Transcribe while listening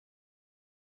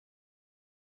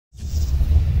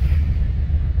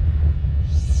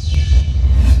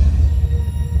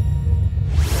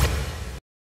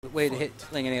way to hit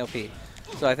Ling and AOP.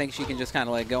 So I think she can just kind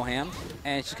of like go ham,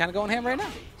 and she's kind of going ham right now.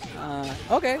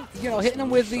 Okay, you know, hitting him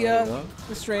with the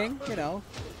string, you know,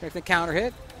 the counter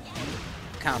hit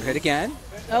again.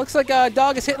 It looks like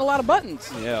Dog is hitting a lot of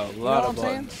buttons. Yeah, a lot of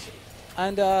buttons. Saying?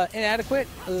 And inadequate,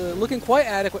 looking quite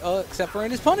adequate, except for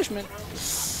in his punishment.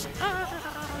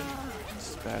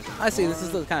 I see. This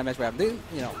is the kind of match we're having.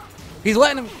 You know, he's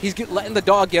letting the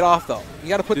dog get off though. You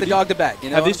got to put the dog to bed. You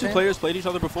know. Have these two players played each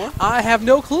other before? I have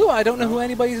no clue. I don't know who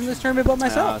anybody's in this tournament but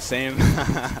myself. Same.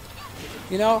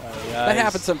 You know, that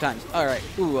happens sometimes. All right.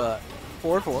 Ooh,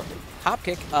 4-4. Hop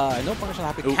kick. No punish on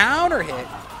hop kick. Ooh. Counter hit.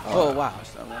 Oh wow.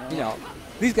 You know.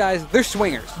 These guys, they're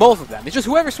swingers, both of them. It's just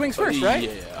whoever swings first, right?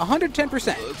 Yeah. 110%.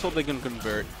 Let's hope they can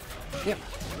convert. Yep.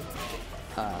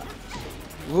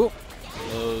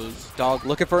 Dog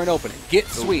looking for an opening. Get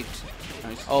sweeped.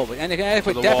 Nice. Oh, but and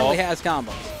Inadequate definitely has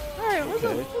combos. All right,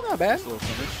 we're not bad. Little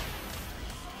finish.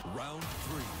 Round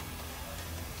 3.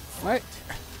 All right.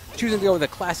 Choosing to go with the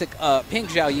classic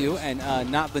pink Xiaoyu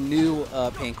and not the new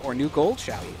pink or new gold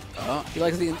Xiaoyu. He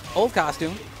likes the old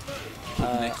costume.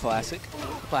 Classic.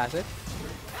 Classic.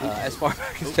 As far as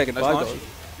Tekken 5 goes.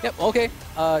 Yep, okay.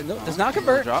 No, does not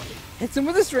convert. Drop. Hits him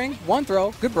with a string. One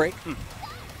throw. Good break.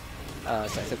 Side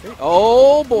step 3.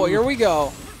 Oh, boy. Here we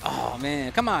go. Oh,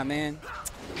 man. Come on, man.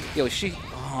 Yo,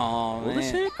 oh, man.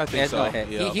 Was it? I think so. Go ahead.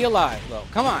 Yeah. He alive, though.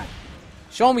 Come on.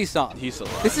 Show me something. He's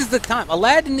alive. This is the time.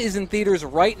 Aladdin is in theaters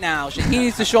right now. He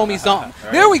needs to show me something.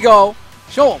 Right. There we go.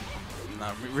 Show him.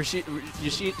 Nah,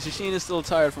 Shaheen is still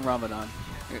tired from Ramadan.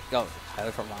 Here, go.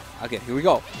 From okay, here we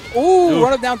go. Ooh,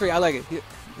 run up down 3. I like it.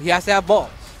 He has to have balls.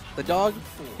 The dog,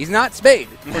 he's not spayed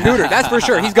or neutered. That's for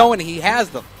sure. He's going. He has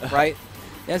them, right?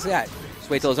 Yes, that. Just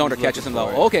wait till his owner catches him, though.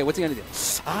 Okay, what's he going to do?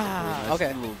 Nice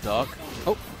Okay. Little duck.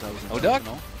 Oh, no duck.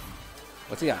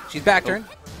 What's he got? She's back turn.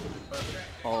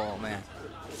 Oh, man.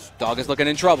 Dog is looking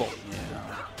in trouble.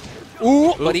 Yeah.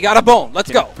 Ooh, but he got a bone.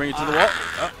 Let's go. Bring it to the wall.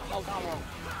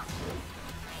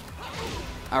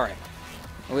 All right.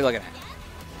 What are we looking at?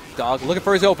 Dog looking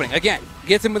for his opening. Again,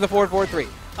 gets him with a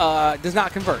 4-4-3. Does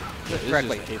not convert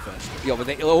correctly. Yo,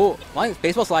 but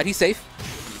baseball slide. He's safe.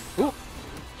 Ooh.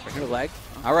 Breaking the leg.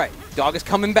 All right. Dog is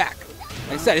coming back.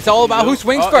 Like I said, it's all about who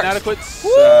swings first. Inadequate.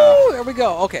 Woo! There we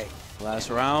go. Okay. Last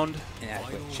round.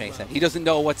 Inadequate. Shane said he doesn't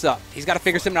know what's up. He's got to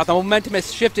figure something out. The momentum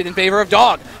has shifted in favor of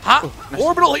Dog. Hop. Nice.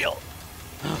 Orbital heel.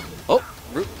 Oh.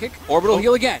 Root kick. Orbital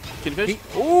heel again.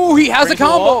 He has a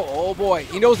combo. Oh, boy.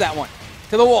 He knows that one.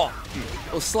 To the wall.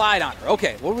 We'll slide on her.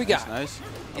 Okay, what do we got? Nice.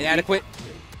 Inadequate.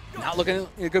 Not looking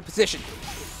in a good position.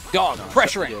 Dog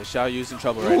pressuring. Yeah, Xiaoyu's in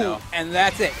trouble right now. And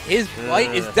that's it. His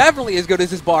bite is definitely as good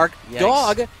as his bark. Yikes.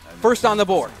 Dog first on the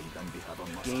board.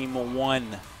 Game 1.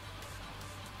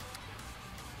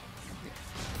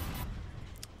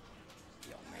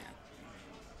 Yo, man.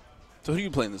 So who are you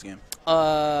playing this game? Who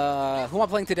am I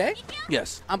playing today?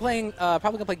 Yes. I'm playing,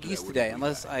 probably going to play Geese today,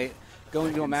 unless I go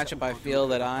into a matchup I feel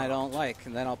that I don't like,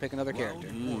 and then I'll pick another character.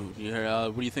 Ooh,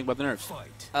 what do you think about the nerfs?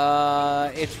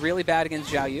 It's really bad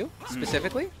against Xiaoyu,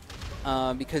 specifically,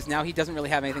 because now he doesn't really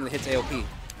have anything that hits AOP.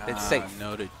 It's safe.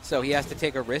 Noted. So he has to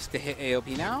take a risk to hit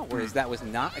AOP now, whereas that was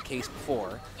not a case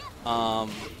before.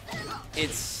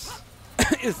 It's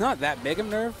it's not that big of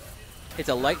a nerf. It's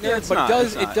a light nerf, but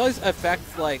it does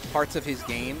affect like parts of his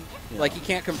game. Yeah. Like he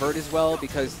can't convert as well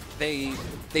because they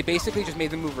basically just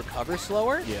made the move recover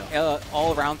slower,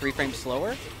 all around 3 frames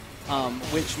slower,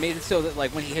 which made it so that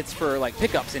like when he hits for like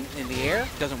pickups in the air,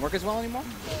 it doesn't work as well anymore.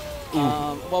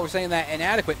 While we're saying that,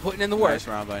 Inadequate putting in the work. Nice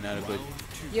round by Inadequate.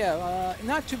 Yeah,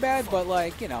 not too bad, but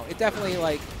like it definitely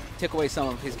like took away some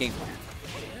of his game plan.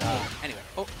 Anyway,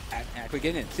 Inadequate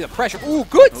getting in. See the pressure. Ooh,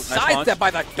 good sidestep by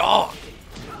the Dog.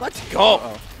 Let's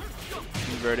go.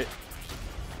 Convert it.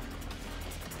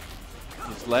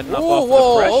 He's letting up off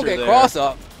the pressure okay, there. cross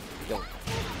up.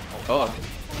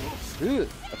 The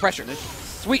pressure.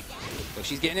 Sweet. So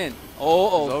she's getting in.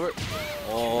 Over.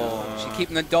 She's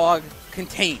keeping the Dog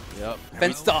contained. Yep.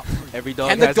 Fenced up. Every dog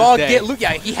Can the Dog get loot?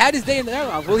 Yeah, he had his day in the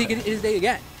round. Will he get his day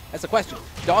again? That's the question.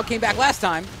 Dog came back last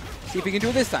time. See if he can do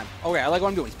it this time. Okay, I like what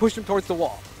I'm doing. He's pushing him towards the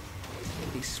wall.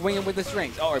 He's swinging with the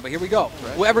strings. All right, but here we go.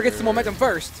 Whoever gets the momentum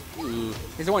first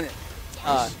is the one.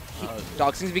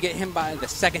 Dog seems to be getting him by the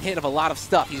second hit of a lot of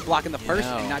stuff. He's blocking the first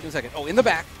and not doing second. Oh, in the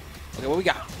back. Okay, what we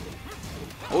got?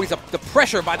 Oh, the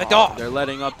pressure by the Dog. They're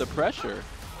letting up the pressure.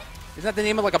 Isn't that the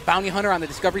name of like a bounty hunter on the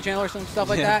Discovery Channel or some stuff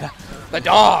like that? The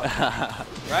Dog.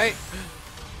 Right?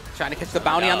 Trying to catch the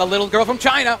bounty on the little girl from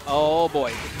China. Oh,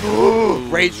 boy.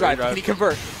 Rage drive. Can he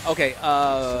convert? Okay,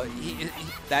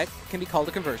 that can be called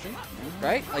a conversion,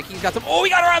 right? Like he's got some. Oh, he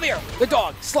got her out of here. The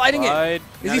Dog sliding in.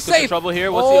 Is he safe? Trouble here.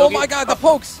 What's oh my God, the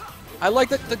pokes. I like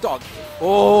the dog.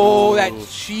 Oh, that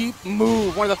cheap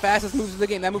move. One of the fastest moves of the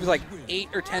game. That move is like 8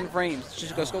 or 10 frames.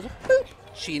 Just goes, boop.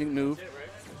 Cheating move.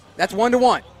 That's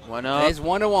 1-1. 1 up. That is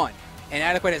 1-1.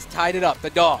 Inadequate has tied it up.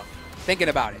 The dog. Thinking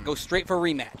about it. Goes straight for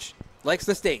rematch. Likes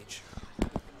the stage.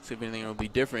 See if anything will be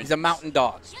different. He's a mountain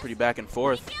dog. It's pretty back and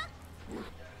forth.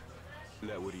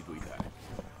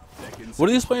 What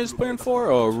are these players playing for?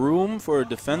 A room for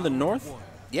defend the north?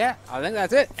 Yeah, I think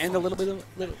that's it. And a little bit of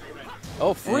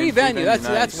oh, free And venue. That's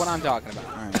nice. what I'm talking about.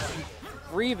 All right.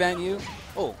 Free venue.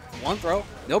 Oh, one throw,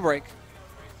 no break.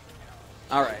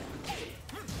 All right.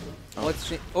 Let's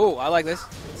see. Oh, I like this.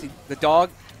 See the dog.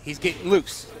 He's getting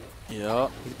loose. Yeah.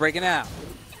 He's breaking out.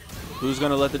 Who's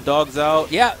gonna let the dogs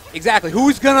out? Yeah, exactly.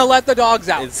 Who's gonna let the dogs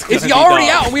out? It's Is he gonna be already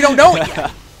dog. out and we don't know it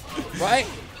yet? Right?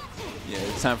 Yeah,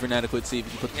 it's time for Inadequate to see if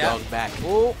you can put the Yeah. dog back.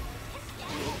 Oh.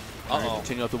 All right,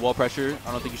 continue up the wall pressure.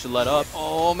 I don't think you should let up.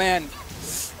 Oh man.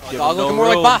 Give Dog him no looking more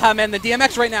like room. Baja Man than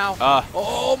DMX right now. Ah.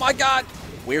 Oh my God.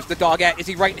 Where's the dog at? Is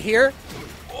he right here?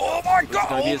 Oh my It's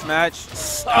gonna be his God. match.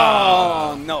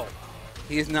 Oh no.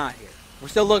 He is not here. We're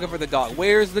still looking for the dog.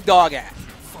 Where's the dog at?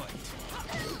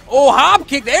 Oh, hop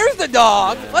kick. There's the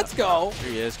dog. Yeah. Let's go.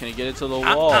 Here he is. Can he get it to the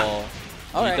wall?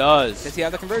 All He right. does. Does he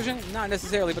have the conversion? Not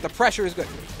necessarily, but the pressure is good.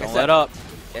 Don't let up.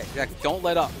 Yeah, exactly. Don't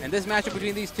let up. And this matchup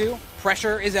between these two,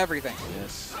 pressure is everything.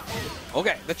 Yes.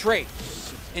 Okay, the trade.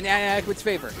 In Inadequate's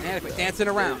favor. Inadequate dancing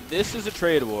around. This is a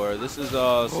trade war. This is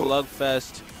a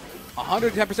slugfest.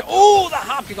 110%. Oh, the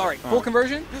hop kick. All right, full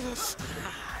conversion? Not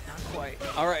quite.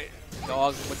 All right,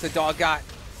 dog. What's the dog got?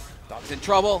 Dog's in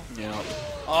trouble. Yeah.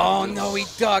 Oh, no, he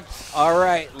ducked. All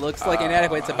right, looks like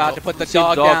Inadequate's about to put the See if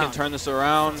dog dog down. can turn this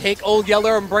around. Take Old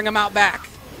Yeller and bring him out back.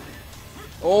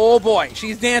 Oh, boy.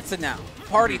 She's dancing now.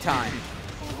 Party time.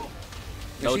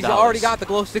 No She's dollars. already got the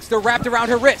glow sticks. They're wrapped around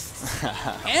her wrists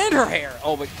and her hair.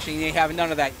 Oh, but she ain't having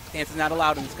none of that. Dancing not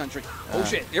allowed in this country. Oh,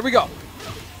 shit. Here we go.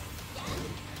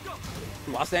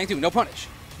 While standing too. No punish.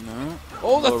 No.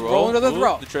 Oh, the Low throw into the Ooh,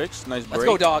 throw. The tricks. Nice break. Let's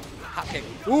go, dog. Hop kick.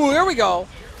 Ooh, there we go.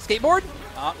 Skateboard?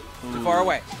 Too far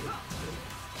away.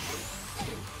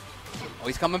 Oh,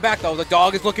 he's coming back, though. The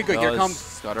dog is looking good. Here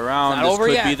comes. Got around. Not This over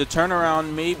could yet. be the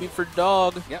turnaround maybe for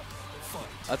dog. Yep.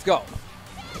 Let's go.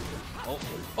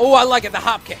 Oh, I like it. The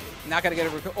hop kick. Not going to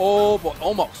get it. Oh, boy.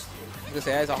 Almost. I was going to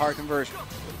say, that's a hard conversion.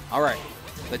 All right.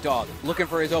 The dog looking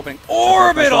for his opening.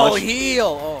 Orbital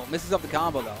heel. Oh, misses up the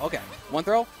combo, though. Okay. One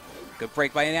throw. Good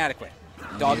break by Inadequate.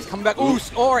 Dog is coming back. Ooh.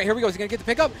 All right. Here we go. Is he going to get the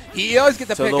pickup? He does get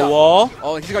the To pickup. the wall.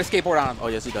 Oh, he's going to skateboard on him. Oh,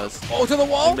 yes, he does. Oh, to the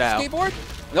wall. Down. Skateboard.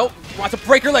 Nope. Wants to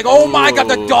break her leg. Oh, my God.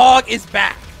 The Ooh. dog is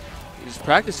back. He's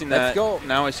practicing Let's that. go.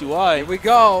 Now I see why. Here we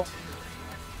go.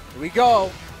 Here we go.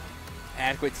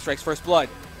 Adequate strikes first blood.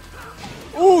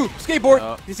 Ooh, skateboard.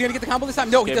 Oh. Is he going to get the combo this time?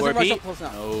 No, he doesn't Skateboard rush Pete? up close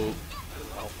enough. No.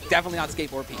 Oh, definitely not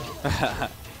skateboard Pete.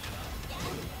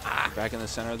 Back in the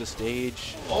center of the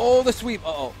stage. Oh, the sweep.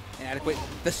 Uh-oh. Inadequate.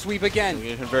 The sweep again. We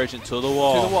get a conversion to the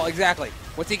wall. To the wall, exactly.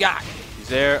 What's he got? He's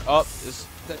there. Up. It's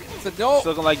No.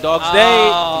 looking like dog's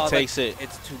Oh, day. He takes it.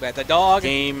 It's too bad. The dog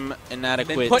Game been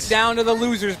inadequate. put down to the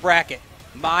losers bracket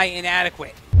by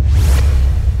Inadequate.